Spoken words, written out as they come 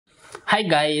Hi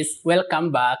guys,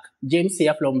 welcome back. James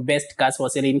here from Best Cars for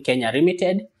Sale in Kenya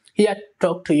Limited. Here to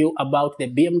talk to you about the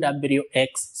BMW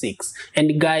X6.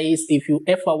 And guys, if you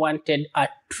ever wanted a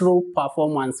true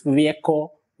performance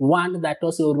vehicle, one that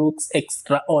also looks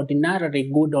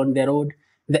extraordinarily good on the road,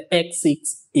 the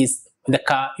X6 is the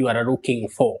car you are looking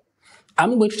for.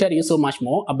 I'm going to tell you so much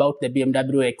more about the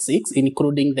BMW X6,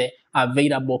 including the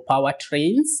available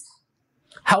powertrains,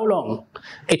 how long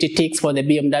it takes for the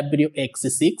BMW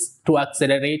X6 to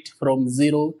accelerate from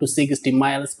 0 to 60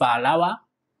 miles per hour.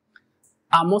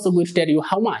 I'm also going to tell you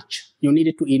how much you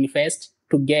need to invest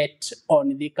to get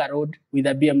on the car road with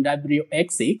the BMW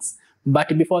X6.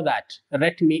 But before that,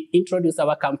 let me introduce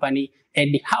our company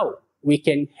and how we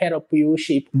can help you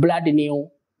ship brand new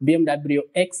BMW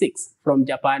X6 from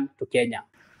Japan to Kenya.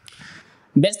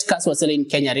 Best Cars for Sale in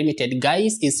Kenya Limited,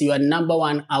 guys, is your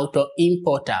 #1 auto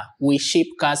importer. We ship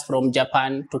cars from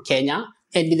Japan to Kenya,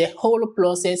 and the whole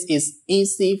process is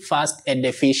easy, fast, and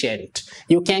efficient.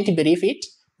 You can't believe it,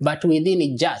 but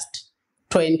within just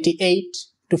 28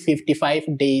 to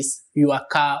 55 days, your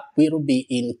car will be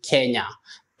in Kenya.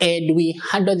 And we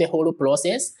handle the whole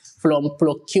process from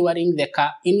procuring the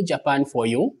car in Japan for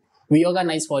you. We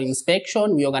organize for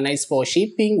inspection, we organize for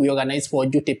shipping, we organize for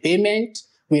duty payment.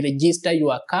 We register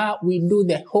your car, we do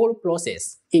the whole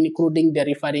process, including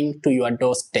delivering to your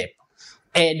doorstep.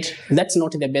 And that's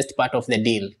not the best part of the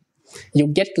deal. You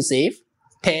get to save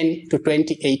 10 to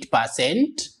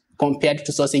 28% compared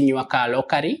to sourcing your car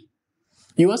locally.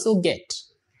 You also get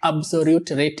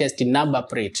absolute latest number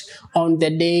plate. On the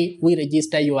day we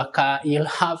register your car, you'll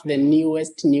have the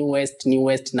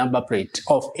newest number plate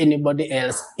of anybody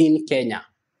else in Kenya.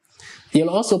 You'll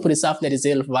also preserve the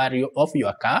resale value of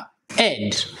your car,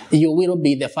 and you will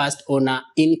be the first owner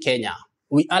in Kenya.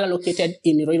 We are located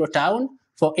in Ruiru town.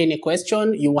 For any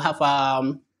question you have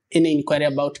any inquiry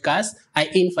about cars, I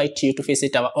invite you to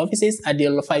visit our offices, and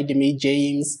you'll find me,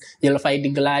 James, you'll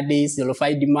find Gladys, you'll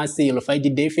find Mercy, you'll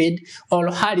find David,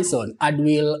 or Harrison, and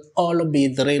we'll all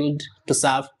be thrilled to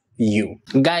serve you.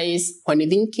 Guys, when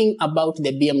thinking about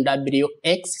the BMW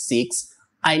X6,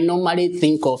 I normally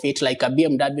think of it like a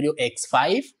BMW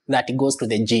X5 that goes to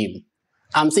the gym.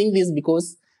 I'm saying this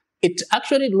because it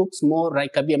actually looks more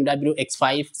like a BMW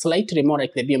X5, slightly more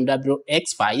like the BMW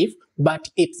X5, but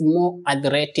it's more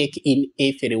athletic in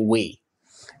every way.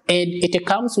 And it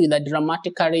comes with a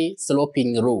dramatically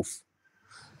sloping roof.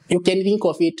 You can think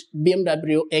of it,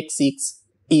 BMW X6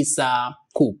 is a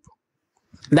coupe.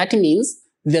 That means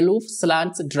the roof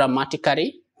slants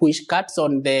dramatically, which cuts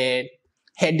on the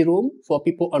headroom for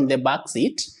people on the back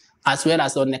seat, as well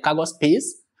as on the cargo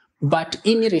space. But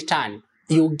in return,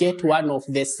 you get one of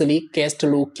the sleekest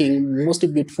looking, most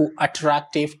beautiful,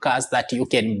 attractive cars that you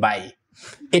can buy.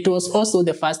 It was also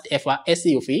the first ever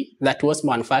SUV that was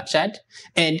manufactured,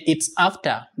 and it's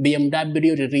after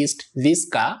BMW released this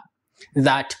car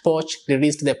that Porsche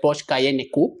released the Porsche Cayenne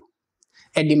Coupe,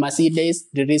 and the Mercedes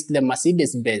released the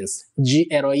Mercedes-Benz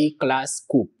GLE class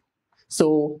coupe.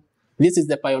 So this is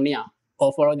the pioneer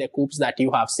of all the coupes that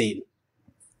you have seen.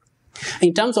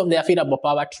 In terms of the available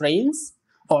powertrains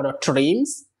or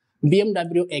trims,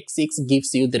 BMW X6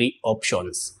 gives you 3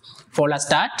 options. For a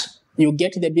start, you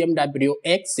get the BMW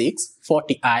X6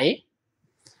 40i,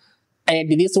 and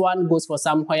this one goes for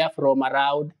somewhere from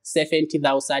around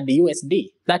 70,000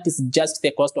 USD. That is just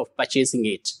the cost of purchasing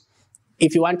it.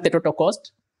 If you want the total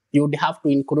cost, you would have to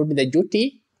include the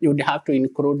duty, you would have to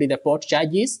include the port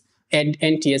charges, and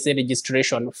NTSA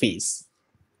registration fees.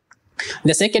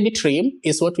 The second trim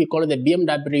is what we call the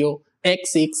BMW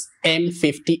X6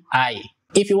 M50i.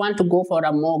 If you want to go for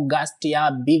a more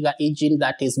gustier, bigger engine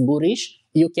that is bullish,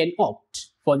 you can opt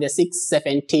for the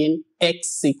 617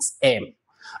 X6M.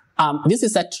 This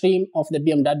is a trim of the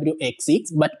BMW X6,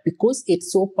 but because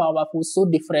it's so powerful, so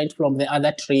different from the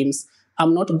other trims,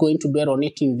 I'm not going to dwell on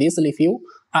it in this review.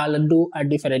 I'll do a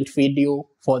different video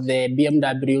for the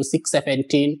BMW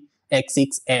 617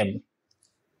 X6M.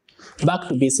 Back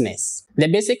to business. The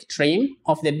basic trim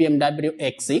of the BMW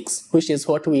X6, which is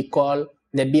what we call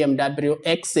the BMW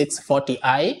X6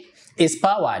 40i, is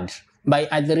powered by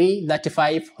a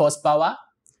 335 horsepower,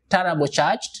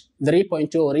 turbocharged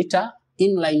 3.0 liter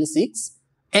inline 6,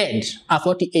 and a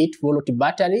 48 volt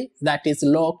battery that is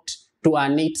locked to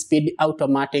an 8-speed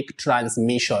automatic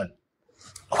transmission.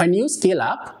 When you scale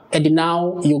up, and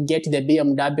now you get the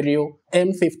BMW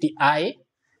M50i,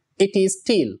 it is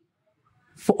still,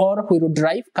 for all-wheel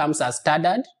drive comes as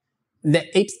standard. The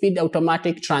 8-speed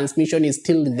automatic transmission is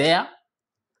still there,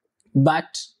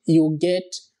 but you get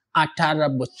a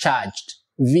turbocharged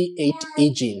V8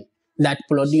 engine that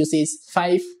produces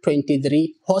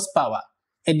 523 horsepower,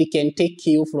 and it can take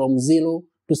you from 0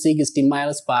 to 60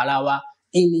 miles per hour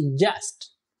in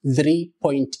just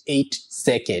 3.8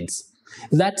 seconds.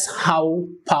 That's how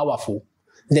powerful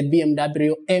the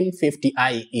BMW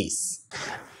M50i is.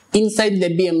 Inside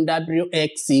the BMW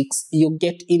X6, you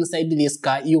get inside this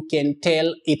car, you can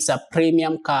tell it's a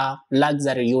premium car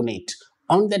luxury unit.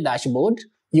 On the dashboard,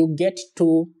 you get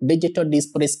two digital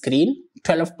display screen,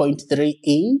 12.3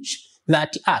 inch,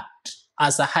 that act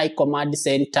as a high command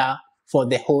center for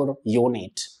the whole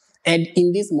unit. And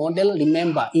in this model,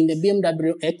 remember, in the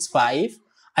BMW X5,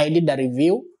 I did a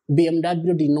review,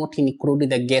 BMW did not include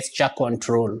the gesture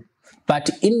control. But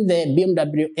in the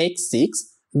BMW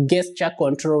X6, gesture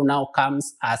control now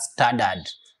comes as standard.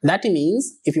 That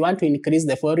means if you want to increase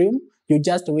the volume, you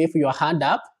just wave your hand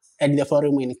up and the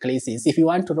volume increases. If you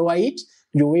want to lower it,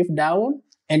 you wave down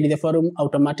and the volume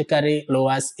automatically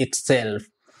lowers itself.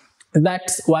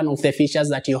 That's one of the features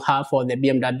that you have for the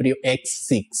BMW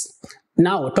X6.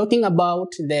 Now, talking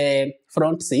about the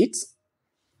front seats,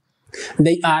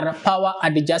 they are power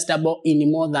adjustable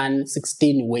in more than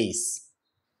 16 ways.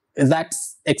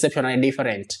 That's exceptionally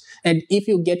different. And if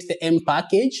you get the M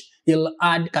package, you'll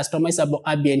add customizable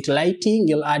ambient lighting,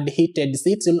 you'll add heated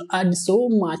seats, you'll add so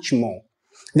much more.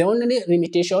 The only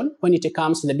limitation when it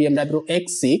comes to the BMW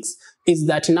X6 is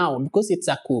that now, because it's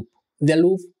a coupe, the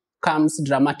roof comes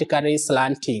dramatically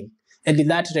slanting, and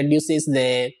that reduces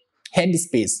the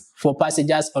headspace for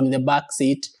passengers on the back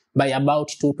seat by about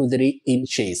 2 to 3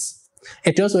 inches.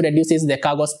 It also reduces the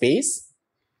cargo space,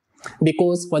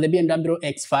 because for the BMW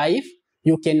X5,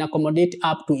 you can accommodate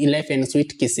up to 11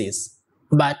 suitcases.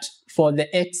 But for the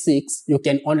X6, you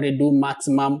can only do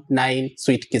maximum 9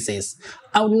 suitcases.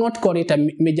 I would not call it a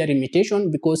major limitation,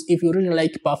 because if you really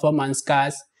like performance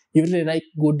cars, you really like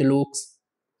good looks,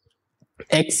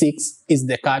 X6 is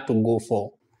the car to go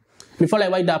for. Before I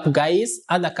wind up, guys,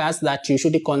 other cars that you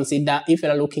should consider if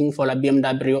you're looking for a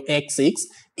BMW X6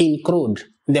 include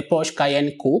the Porsche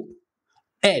Cayenne Coupe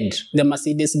and the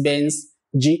Mercedes-Benz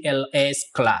GLS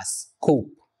Class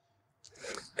Coupe.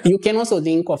 You can also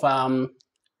think of,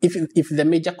 if the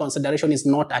major consideration is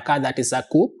not a car that is a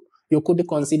coupe, you could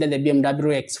consider the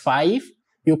BMW X5,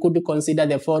 you could consider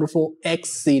the Volvo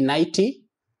XC90,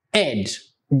 and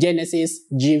Genesis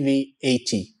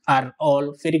GV80 are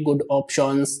all very good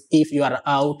options if you are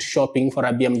out shopping for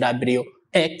a BMW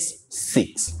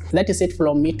X6. That is it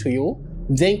from me to you.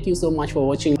 Thank you so much for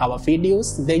watching our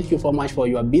videos. Thank you so much for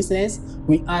your business.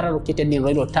 We are located in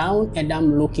Ruiru town, and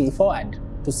I'm looking forward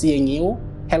to seeing you,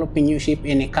 helping you ship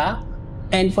in a car.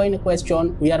 And for any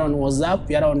question, we are on WhatsApp,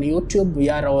 we are on YouTube, we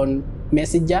are on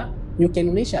Messenger. You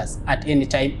can reach us at any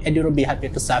time, and we'll be happy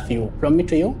to serve you. From me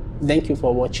to you, thank you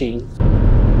for watching.